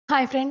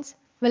Hi friends,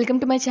 welcome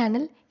to my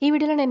channel. ఈ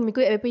వీడియోలో నేను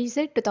మీకు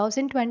appgcet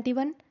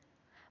 2021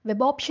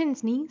 వెబ్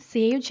ఆప్షన్స్ని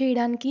సేవ్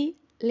చేయడానికి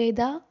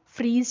లేదా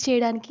ఫ్రీజ్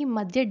చేయడానికి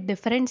మధ్య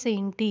డిఫరెన్స్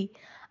ఏంటి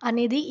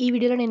అనేది ఈ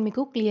వీడియోలో నేను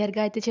మీకు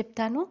క్లియర్గా అయితే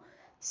చెప్తాను.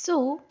 సో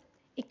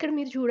ఇక్కడ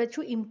మీరు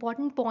చూడొచ్చు,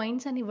 ఇంపార్టెంట్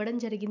పాయింట్స్ అని ఇవ్వడం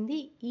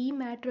జరిగింది. ఈ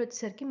మ్యాటర్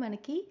వచ్చేసరికి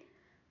మనకి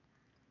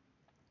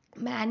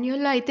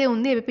మాన్యువల్లో అయితే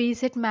ఉంది.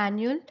 appgcet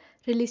మాన్యువల్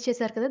రిలీజ్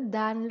చేశారు కదా,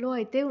 దానిలో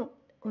అయితే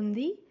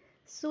ఉంది.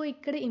 సో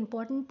ఇక్కడ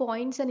ఇంపార్టెంట్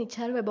పాయింట్స్ అని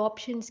ఇచ్చారు వెబ్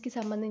ఆప్షన్స్కి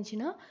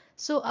సంబంధించిన.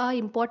 సో ఆ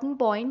ఇంపార్టెంట్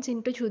పాయింట్స్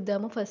ఏంటో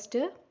చూద్దాము. First,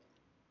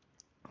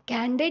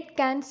 candidate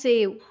can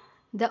save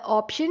the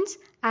options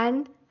and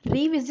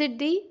revisit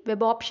the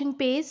web option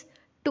page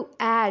to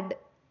add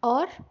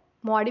or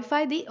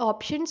modify the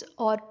options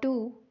or to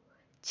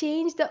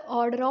change the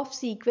order of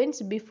sequence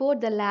before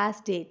the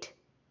last date.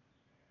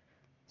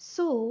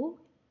 So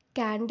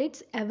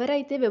candidates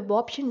ఎవరైతే web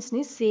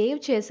ఆప్షన్స్ని save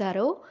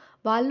చేశారో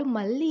వాళ్ళు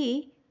మళ్ళీ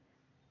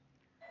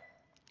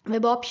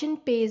web option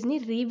పేజ్ని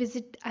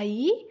revisit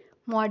అయ్యి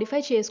modify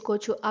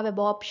చేసుకోవచ్చు. ఆ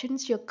web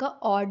options యొక్క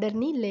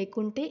ఆర్డర్ని,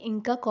 లేకుంటే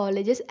ఇంకా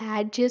కాలేజెస్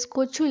యాడ్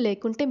చేసుకోవచ్చు,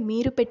 లేకుంటే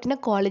మీరు పెట్టిన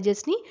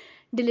కాలేజెస్ని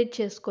డిలీట్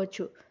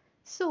చేసుకోవచ్చు.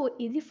 సో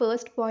ఇది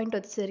ఫస్ట్ పాయింట్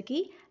వచ్చేసరికి.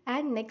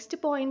 అండ్ నెక్స్ట్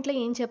పాయింట్లో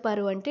ఏం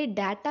చెప్పారు అంటే,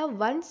 data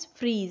once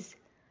freeze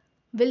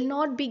will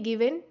not be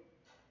given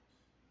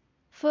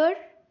for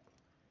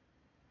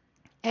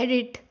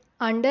edit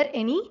under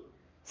any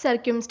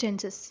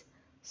సర్క్యూమ్స్టెన్సెస్.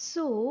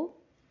 So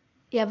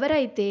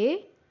ఎవరైతే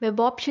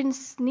వెబ్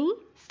ఆప్షన్స్ని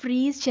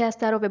ఫ్రీజ్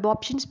చేస్తారో, వెబ్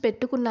ఆప్షన్స్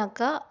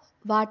పెట్టుకున్నాక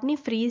వాటిని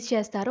ఫ్రీజ్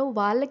చేస్తారో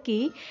వాళ్ళకి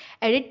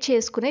ఎడిట్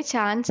చేసుకునే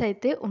ఛాన్స్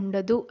అయితే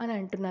ఉండదు అని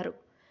అంటున్నారు.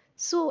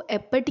 సో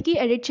ఎప్పటికీ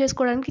ఎడిట్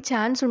చేసుకోవడానికి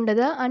ఛాన్స్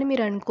ఉండదా అని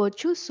మీరు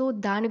అనుకోవచ్చు. సో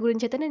దాని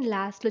గురించి అయితే నేను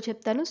లాస్ట్లో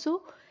చెప్తాను. సో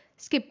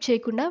స్కిప్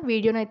చేయకుండా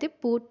వీడియోని అయితే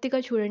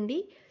పూర్తిగా చూడండి.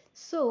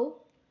 సో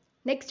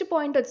నెక్స్ట్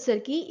పాయింట్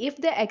వచ్చేసరికి, if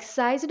the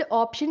excised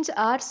options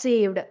are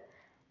saved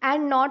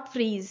and not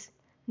freeze,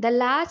 the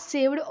last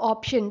saved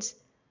options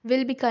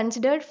will be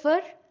considered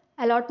for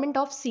allotment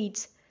of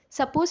seats.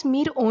 Suppose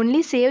మీరు ఓన్లీ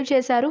సేవ్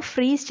చేశారు,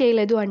 ఫ్రీజ్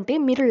చేయలేదు అంటే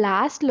మీరు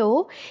లాస్ట్లో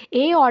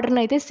ఏ ఆర్డర్ని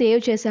అయితే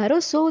సేవ్ చేశారో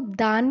సో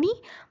దాన్ని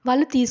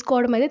వాళ్ళు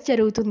తీసుకోవడం అయితే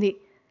జరుగుతుంది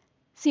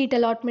సీట్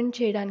అలాట్మెంట్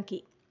చేయడానికి.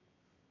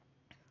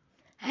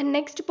 అండ్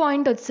నెక్స్ట్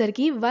పాయింట్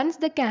వచ్చేసరికి,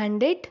 once the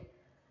candidate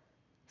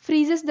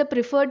freezes the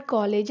preferred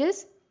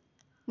colleges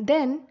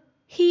then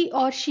he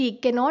or she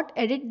cannot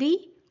edit the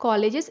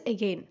colleges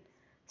again.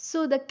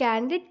 So the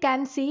candidate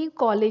can save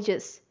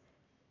colleges,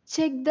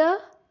 check the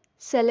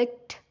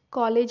select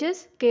colleges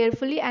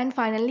carefully and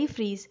finally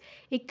freeze.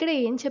 ఇక్కడ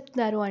ఏం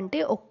చెప్తున్నారు అంటే,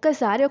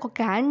 ఒక్కసారి ఒక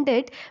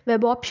candidate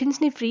web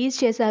ఆప్షన్స్ని freeze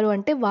చేశారు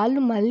అంటే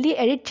వాళ్ళు మళ్ళీ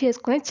ఎడిట్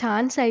చేసుకునే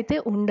ఛాన్స్ అయితే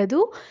ఉండదు.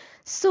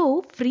 సో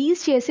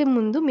ఫ్రీజ్ చేసే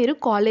ముందు మీరు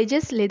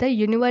కాలేజెస్ లేదా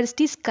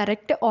యూనివర్సిటీస్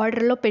కరెక్ట్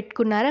ఆర్డర్లో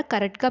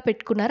కరెక్ట్గా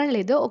పెట్టుకున్నారా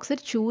లేదో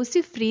ఒకసారి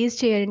చూసి ఫ్రీజ్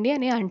చేయండి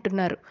అని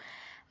అంటున్నారు.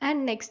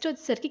 అండ్ నెక్స్ట్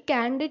వచ్చేసరికి,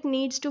 candidate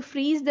needs to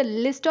freeze the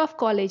list of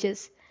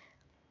colleges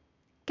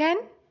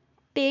can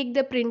take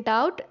the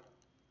printout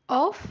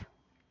of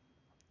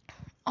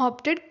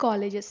opted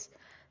colleges.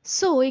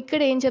 So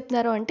ఇక్కడ ఏం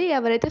చెప్తున్నారు అంటే,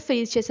 ఎవరైతే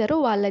ఫ్రీజ్ చేశారో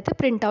వాళ్ళైతే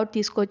ప్రింట్అవుట్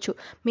తీసుకోవచ్చు.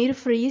 మీరు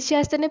ఫ్రీజ్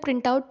చేస్తేనే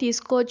ప్రింట్అవుట్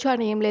తీసుకోవచ్చు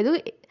అని ఏం లేదు,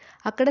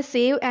 అక్కడ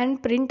సేవ్ అండ్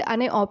ప్రింట్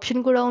అనే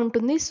ఆప్షన్ కూడా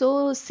ఉంటుంది. So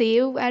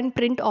save and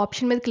print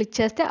option మీద క్లిక్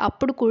చేస్తే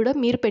అప్పుడు కూడా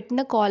మీరు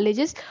పెట్టిన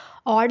కాలేజెస్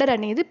ఆర్డర్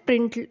అనేది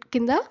ప్రింట్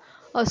కింద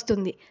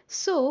వస్తుంది.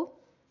 సో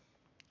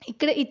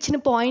ఇక్కడ ఇచ్చిన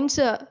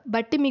పాయింట్స్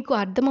బట్టి మీకు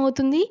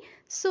అర్థమవుతుంది.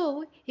 సో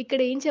ఇక్కడ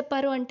ఏం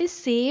చెప్పారు అంటే,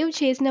 సేవ్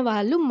చేసిన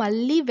వాళ్ళు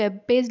మళ్ళీ వెబ్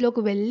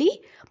పేజ్లోకి వెళ్ళి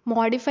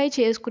మాడిఫై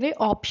చేసుకునే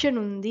ఆప్షన్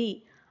ఉంది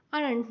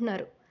అని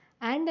అంటున్నారు.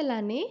 అండ్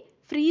అలానే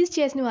ఫ్రీజ్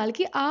చేసిన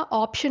వాళ్ళకి ఆ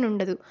ఆప్షన్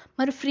ఉండదు.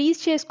 మరి ఫ్రీజ్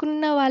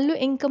చేసుకున్న వాళ్ళు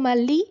ఇంకా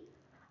మళ్ళీ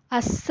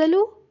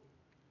అస్సలు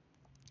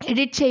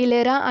ఎడిట్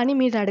చేయలేరా అని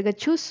మీరు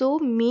అడగచ్చు. సో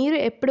మీరు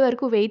ఎప్పటి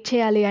వరకు వెయిట్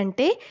చేయాలి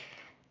అంటే,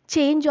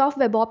 చేంజ్ ఆఫ్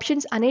వెబ్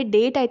ఆప్షన్స్ అనే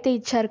డేట్ అయితే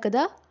ఇచ్చారు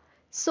కదా,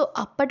 సో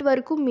అప్పటి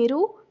వరకు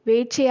మీరు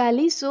వెయిట్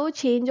చేయాలి. So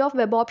change of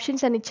web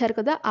options అని ఇచ్చారు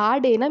కదా, ఆ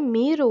డేన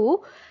మీరు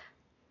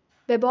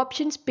వెబ్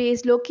ఆప్షన్స్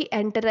పేజ్లోకి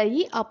ఎంటర్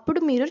అయ్యి అప్పుడు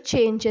మీరు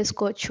చేంజ్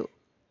చేసుకోవచ్చు.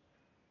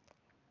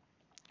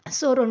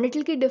 సో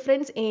రెండిటికి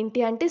డిఫరెన్స్ ఏంటి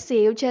అంటే,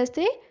 సేవ్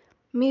చేస్తే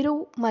మీరు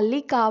మళ్ళీ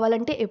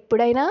కావాలంటే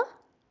ఎప్పుడైనా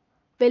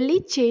వెళ్ళి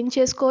చేంజ్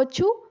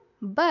చేసుకోవచ్చు.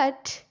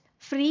 బట్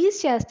ఫ్రీజ్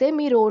చేస్తే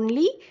మీరు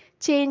only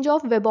change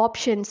of web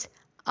options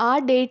ఆ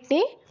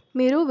డేట్నే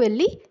మీరు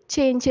వెళ్ళి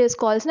చేంజ్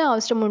చేసుకోవాల్సిన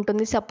అవసరం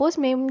ఉంటుంది. సపోజ్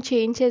మేము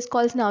చేంజ్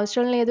చేసుకోవాల్సిన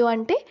అవసరం లేదు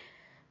అంటే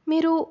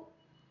మీరు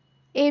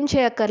ఏం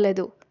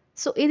చేయక్కర్లేదు.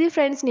 సో ఇది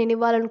ఫ్రెండ్స్ నేను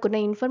ఇవ్వాలనుకున్న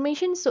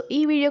ఇన్ఫర్మేషన్. సో ఈ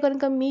వీడియో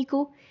కనుక మీకు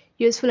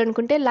యూస్ఫుల్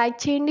అనుకుంటే లైక్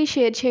చేయండి,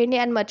 షేర్ చేయండి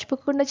అండ్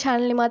మర్చిపోకుండా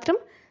ఛానల్ని మాత్రం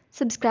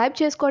సబ్స్క్రైబ్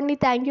చేసుకోండి.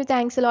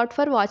 Thanks a lot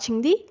for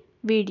watching the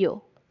video.